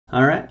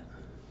All right.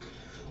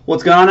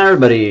 What's going on,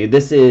 everybody?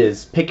 This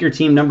is pick your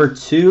team number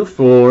 2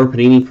 for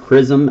Panini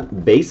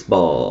Prizm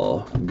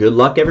Baseball. Good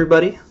luck,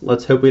 everybody.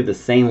 Let's hope we have the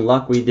same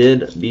luck we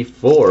did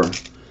before,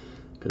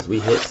 because we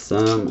hit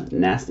some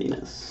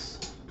nastiness.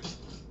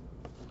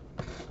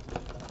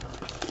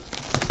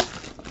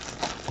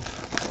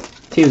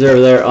 Teams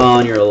over there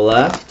on your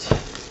left.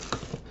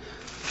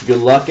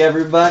 Good luck,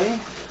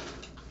 everybody.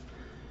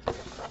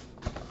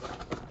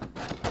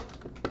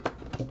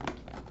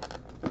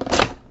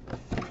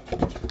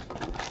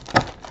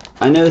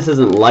 I know this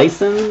isn't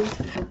licensed,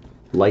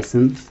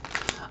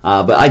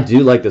 but I do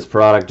like this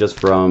product just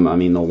from,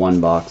 the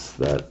one box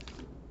that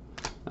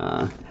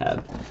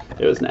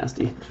it was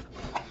nasty.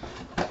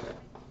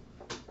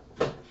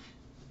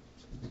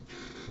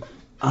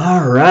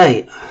 All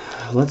right,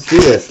 let's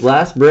do this.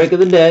 Last break of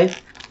the day.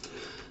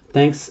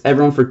 Thanks,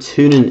 everyone, for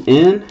tuning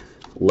in.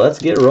 Let's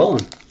get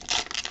rolling.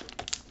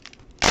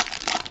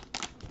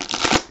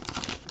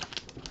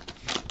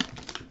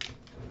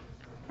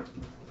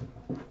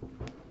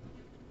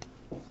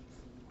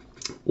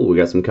 Ooh, we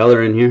got some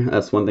color in here.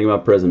 That's one thing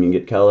about Prizm. You can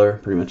get color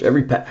pretty much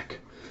every pack.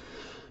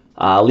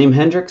 Liam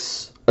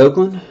Hendricks,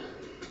 Oakland.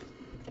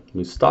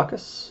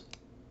 Moustakas.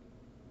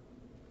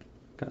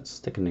 Got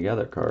sticking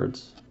together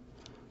cards.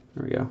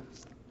 There we go.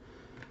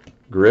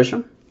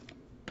 Grisham.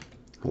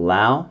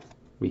 Lau.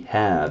 We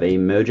have a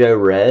Mojo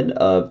Red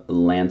of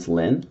Lance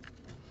Lynn.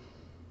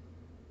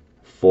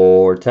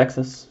 For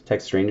Texas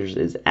Rangers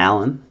is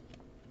Allen.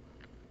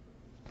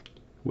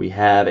 We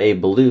have a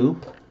blue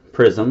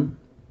Prizm.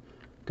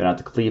 Going out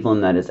to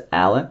Cleveland, that is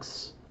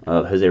Alex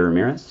of Jose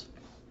Ramirez.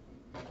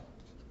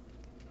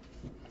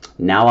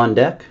 Now on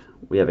deck,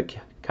 we have a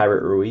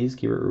Keibert Ruiz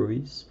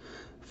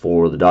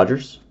for the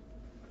Dodgers.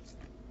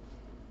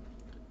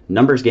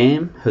 Numbers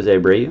game, Jose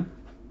Abreu.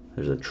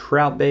 There's a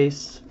Trout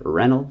base,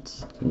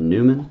 Reynolds,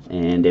 Newman,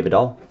 and David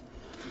Dahl.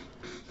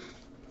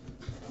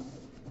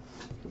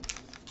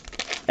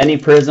 Any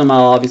Prizm,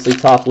 I'll obviously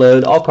top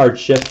load. All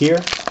cards ship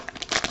here,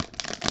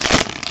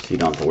 so you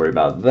don't have to worry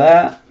about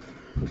that.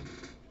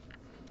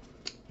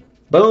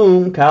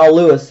 Boom, Kyle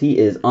Lewis. He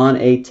is on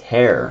a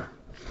tear.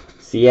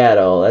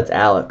 Seattle, that's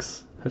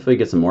Alex. Hopefully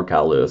get some more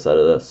Kyle Lewis out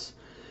of this.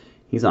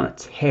 He's on a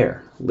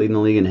tear, leading the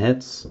league in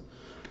hits.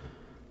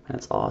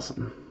 That's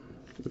awesome.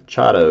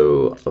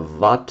 Machado,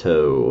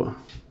 Vato,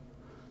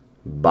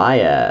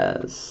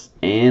 Baez,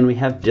 and we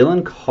have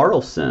Dylan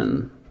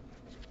Carlson.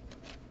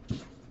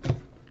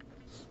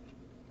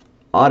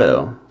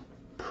 Auto,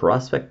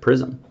 Prospect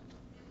Prizm.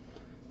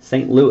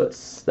 St.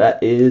 Louis,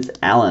 that is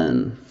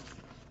Allen.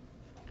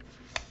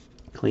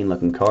 Clean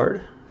looking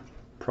card.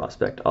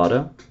 Prospect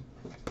Auto.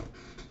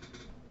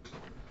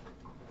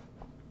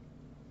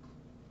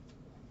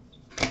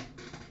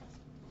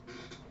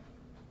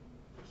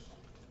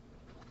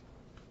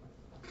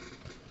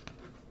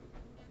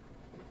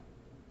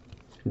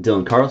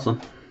 Dylan Carlson.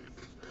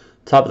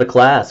 Top of the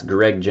class,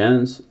 Greg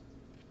Jones,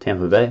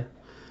 Tampa Bay.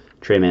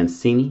 Trey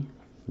Mancini,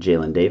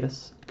 Jalen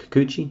Davis,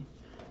 Kikuchi,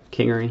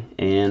 Kingery,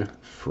 and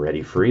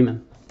Freddie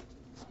Freeman.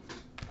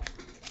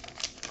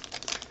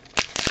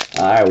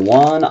 All right,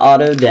 one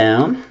auto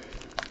down.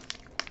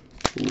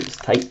 Ooh, it's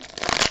tight.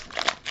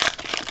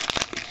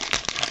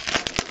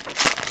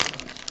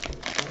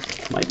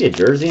 Might be a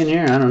jersey in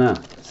here. I don't know.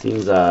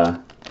 Seems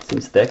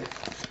thick.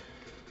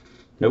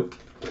 Nope.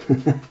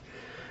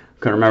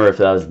 Couldn't remember if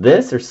that was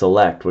this or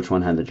Select. Which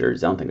one had the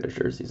jersey? I don't think there's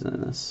jerseys in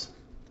this.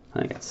 I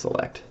think it's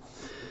Select.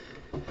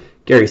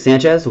 Gary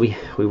Sanchez. We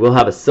will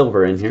have a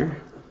silver in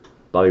here.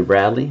 Bobby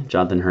Bradley,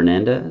 Jonathan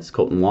Hernandez,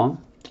 Colton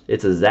Wong.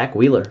 It's a Zach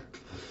Wheeler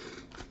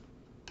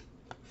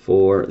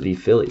for the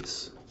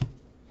Phillies.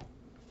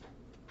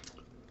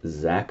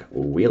 Zach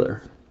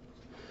Wheeler.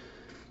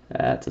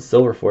 That's a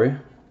silver for you.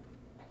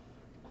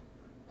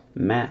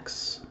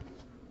 Max.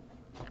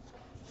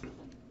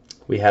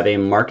 We have a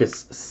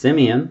Marcus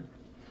Semien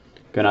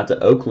going out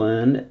to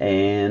Oakland,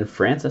 and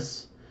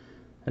Francis.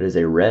 That is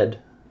a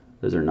red.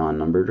 Those are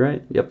non-numbered,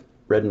 right? Yep,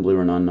 red and blue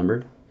are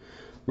non-numbered.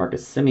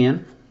 Marcus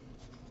Semien.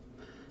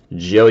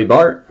 Joey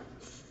Bart.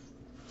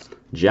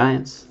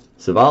 Giants.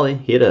 Savali,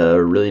 he had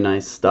a really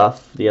nice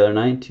stuff the other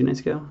night, 2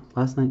 nights ago?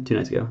 Last night? 2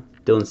 nights ago.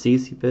 Dylan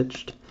Cease, he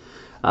pitched.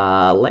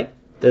 Like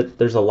that,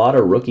 there's a lot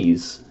of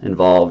rookies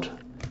involved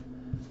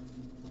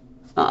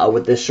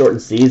with this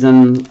shortened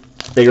season,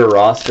 bigger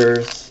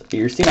rosters.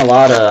 You're seeing a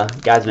lot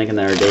of guys making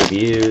their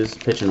debuts,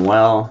 pitching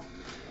well.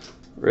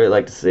 Really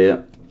like to see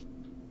it.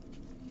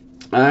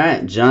 All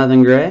right,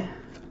 Jonathan Gray.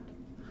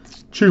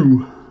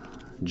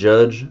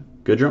 Judge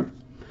Goodrum.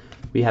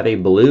 We have a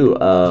blue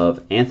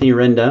of Anthony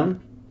Rendon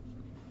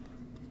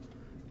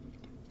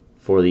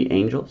for the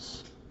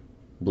Angels.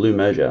 Blue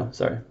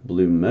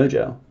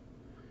Mojo.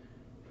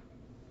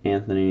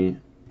 Anthony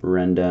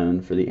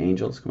Rendon for the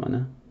Angels. Come on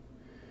now.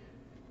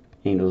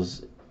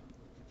 Angels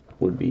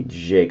would be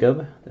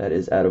Jacob. That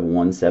is out of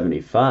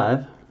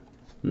 175.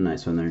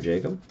 Nice one there,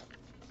 Jacob.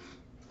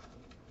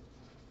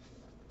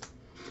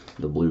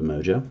 The Blue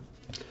Mojo.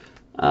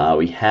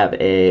 We have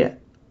a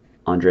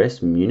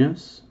Andres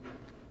Munoz.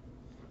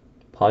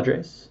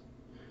 Padres.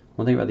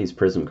 One thing about these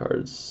Prizm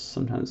cards,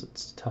 sometimes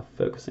it's tough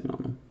focusing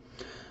on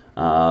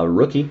them.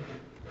 Rookie,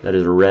 that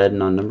is red,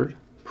 non-numbered.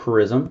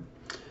 Prizm.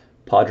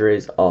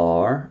 Padres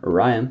are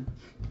Ryan.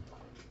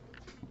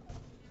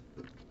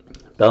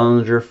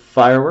 Bellinger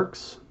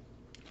Fireworks.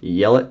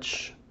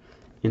 Yelich,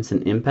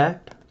 Instant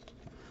Impact.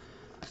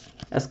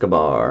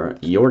 Escobar,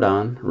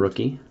 Jordan,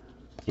 rookie.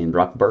 And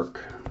Brock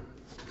Burke.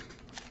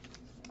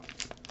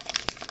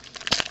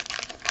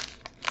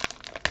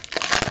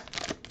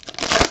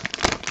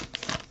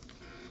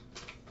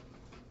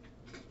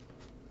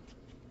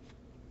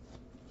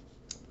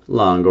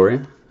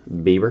 Longoria,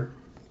 Bieber,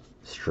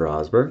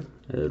 Strasburg,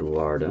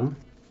 Eduardo.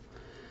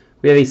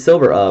 We have a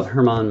silver of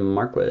Herman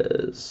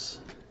Marquez.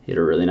 He had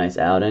a really nice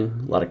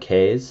outing, a lot of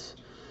Ks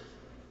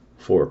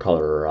for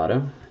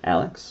Colorado.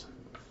 Alex.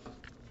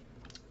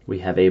 We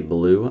have a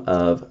blue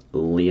of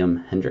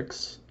Liam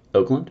Hendricks,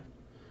 Oakland.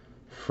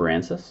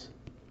 Francis,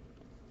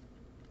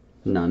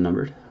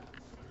 non-numbered.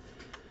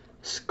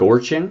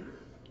 Scorching,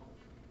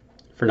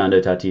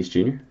 Fernando Tatis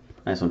Jr.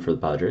 Nice one for the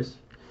Padres.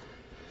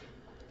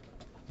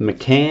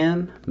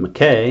 McCann,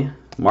 McKay,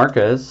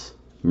 Marquez,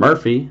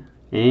 Murphy,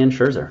 and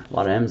Scherzer. A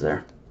lot of M's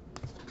there.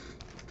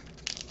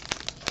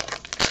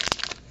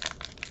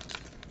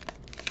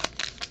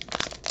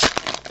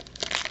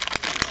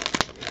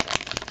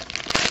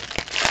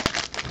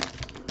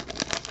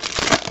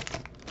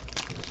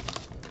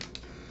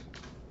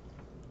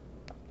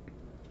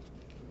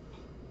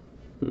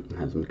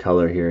 Have some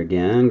color here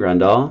again.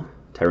 Grandal,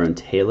 Tyrone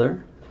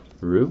Taylor,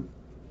 Rue.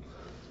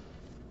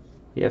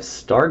 We have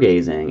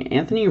Stargazing,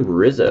 Anthony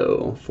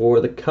Rizzo for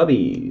the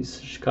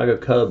Cubbies, Chicago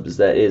Cubs.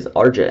 That is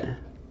RJ.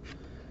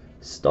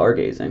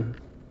 Stargazing.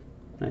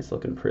 Nice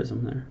looking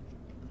Prizm there.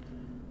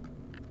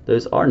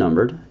 Those are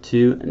numbered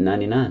to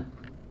 99.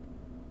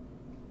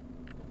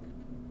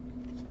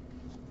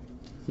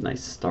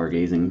 Nice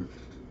Stargazing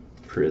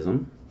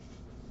Prizm.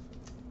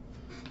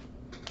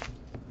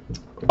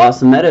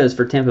 Austin Meadows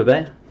for Tampa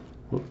Bay.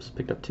 Whoops,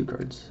 picked up 2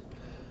 cards.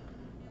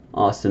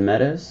 Austin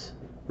Meadows,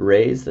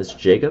 Rays, that's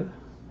Jacob.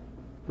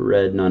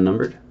 Red,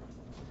 non-numbered.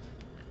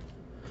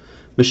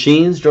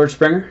 Machines, George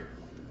Springer.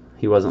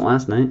 He wasn't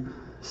last night.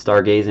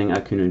 Stargazing,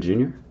 Acuna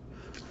Jr.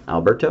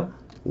 Alberto,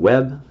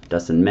 Webb,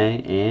 Dustin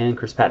May, and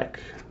Chris Paddock.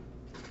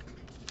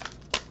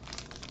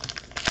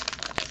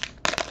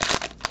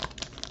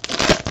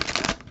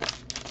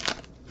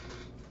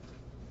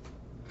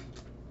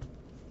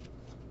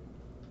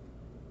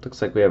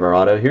 Looks like we have our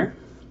auto here.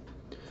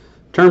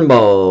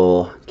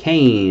 Turnbull,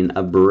 Kane,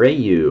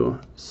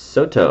 Abreu,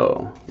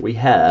 Soto. We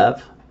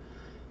have,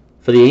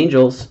 for the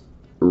Angels,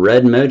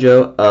 red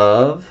mojo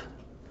of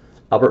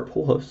Albert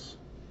Pujols.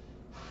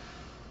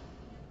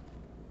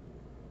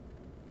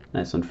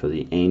 Nice one for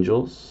the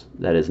Angels.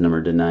 That is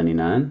numbered to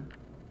 99.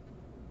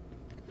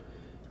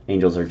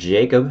 Angels are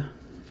Jacob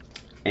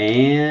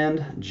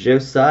and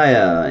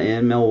Josiah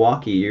in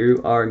Milwaukee.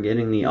 You are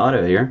getting the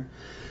auto here.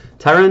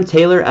 Tyrone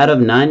Taylor out of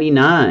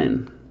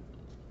 99.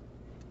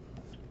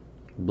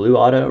 Blue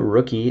auto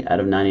rookie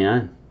out of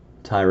 99.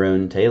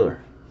 Tyrone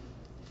Taylor.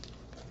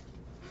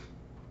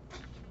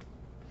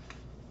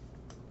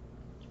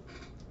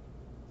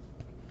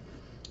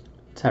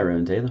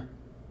 Tyrone Taylor.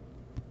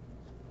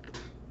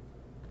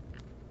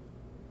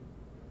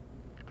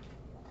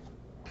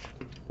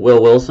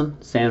 Will Wilson,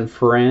 San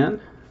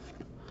Fran.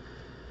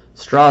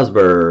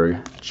 Strasburg,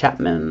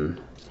 Chapman,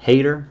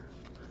 Hader,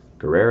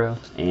 Guerrero,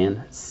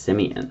 and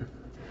Simeon.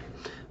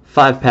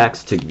 5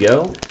 packs to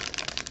go.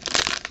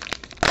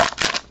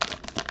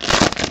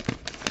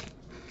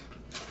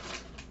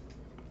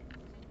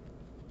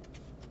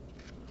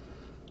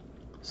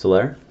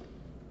 Soler,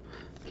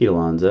 Pete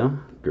Alonso,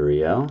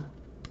 Gurriel,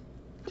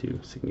 2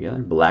 sticking together.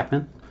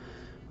 Blackman,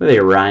 with a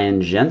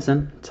Ryan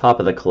Jensen, top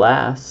of the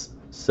class,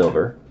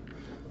 silver.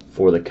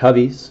 For the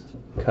Cubbies,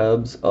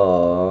 Cubs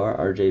are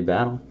RJ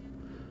Battle.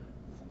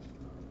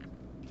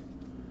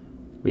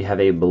 We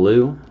have a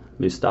blue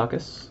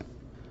Moustakas,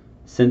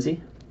 Cincy,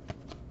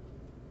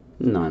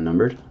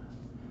 non-numbered.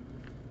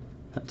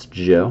 That's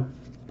Joe.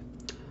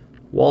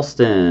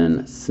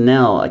 Walston,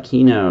 Snell,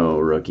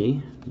 Aquino,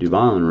 rookie.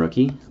 Dubon,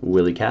 rookie.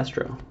 Willie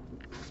Castro.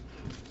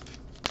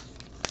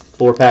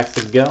 4 packs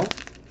to go.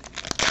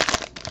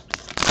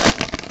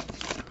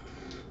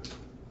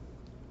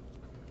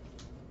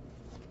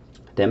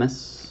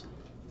 Demis,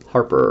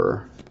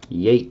 Harper,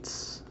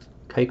 Yates,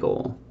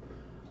 Keuchel,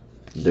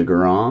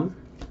 DeGrom,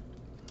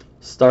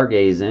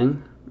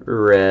 Stargazing,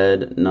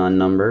 red,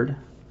 non-numbered.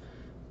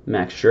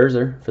 Max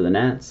Scherzer for the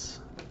Nats.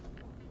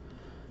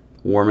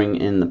 Warming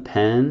in the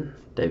pen,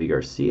 Davy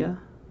Garcia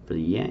for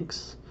the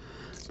Yanks.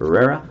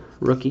 Barrera,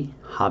 rookie.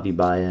 Javi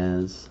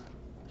Baez,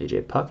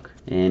 AJ Puck,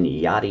 and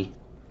Yachty.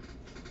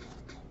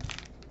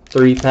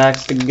 3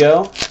 packs to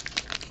go.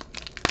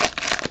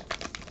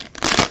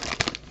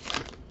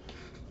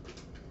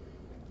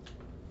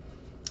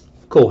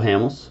 Cole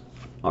Hamels.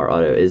 Our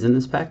auto is in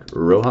this pack.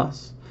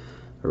 Rojas,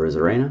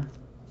 Rosarena.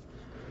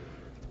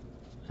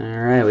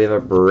 Alright, we have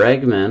a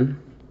Bregman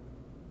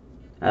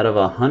out of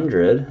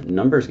 100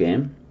 numbers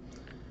game.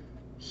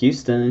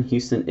 Houston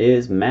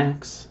is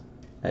Max.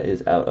 That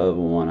is out of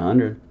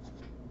 100.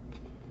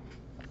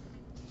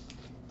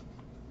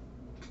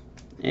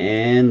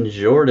 And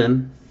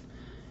Jordan,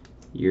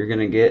 you're going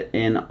to get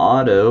an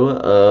auto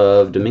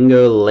of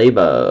Domingo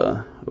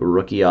Leyba,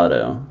 rookie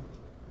auto.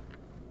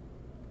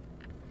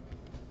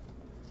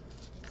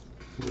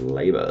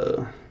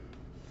 Leyba.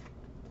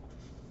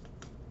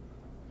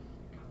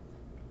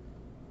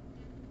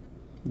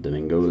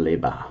 Domingo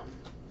Leyba.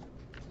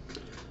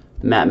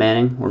 Matt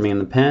Manning, warming in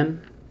the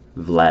pen.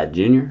 Vlad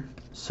Jr.,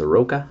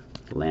 Soroka,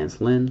 Lance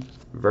Lynn,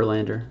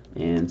 Verlander,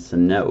 and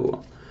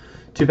Sano.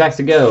 2 packs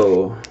to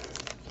go.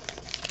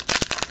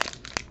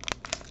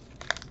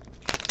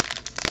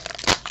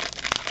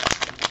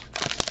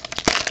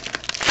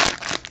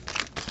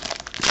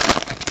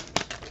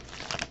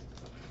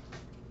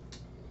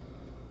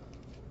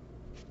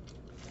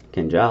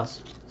 Ken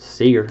Giles,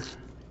 Seager,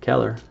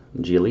 Keller,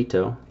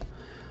 Giolito.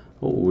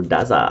 Oh,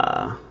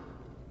 Daza.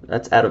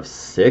 That's out of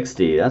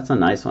 60. That's a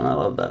nice one. I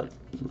love that.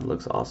 It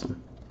looks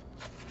awesome.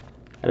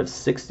 Out of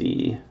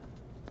 60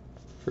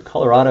 for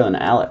Colorado and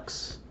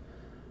Alex.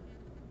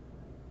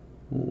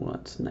 Ooh,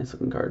 that's a nice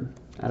looking card.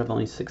 Out of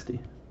only 60.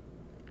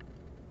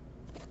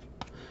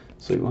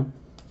 Sweet one.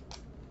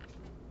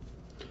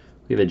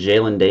 We have a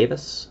Jalen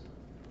Davis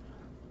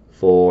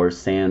for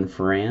San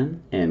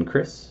Fran and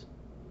Chris.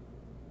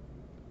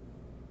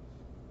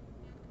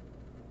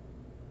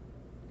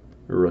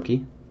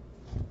 Rookie.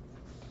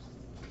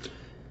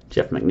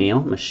 Jeff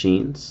McNeil,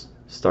 Machines,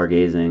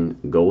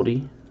 Stargazing,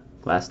 Goldie,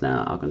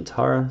 Glasnow,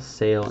 Alcantara,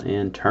 Sale,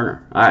 and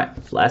Turner. All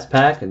right, last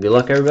pack. Good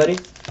luck, everybody.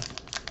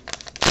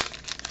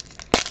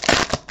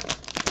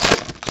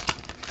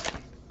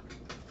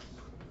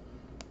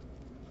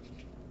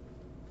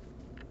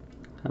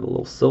 Have a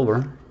little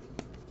silver.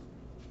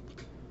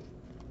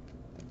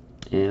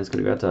 And it's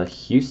going to go out to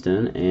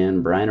Houston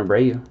and Brian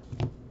Abreu.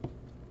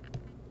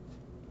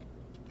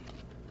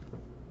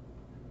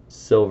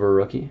 Silver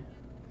rookie.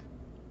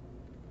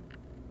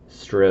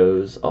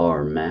 Stros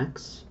are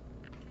Max.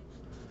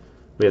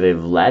 We have a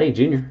Vladdy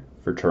Jr.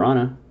 for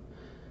Toronto.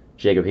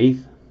 Jacob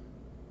Heath.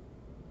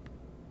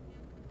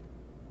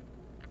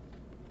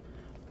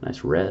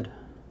 Nice red.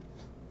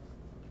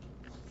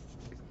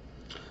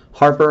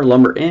 Harper,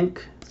 Lumber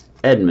Inc.,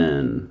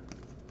 Edmund,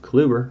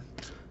 Kluber,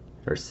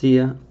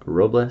 Garcia,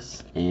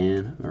 Robles,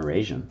 and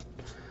Marajan.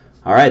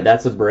 All right,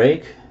 that's a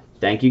break.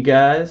 Thank you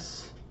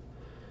guys.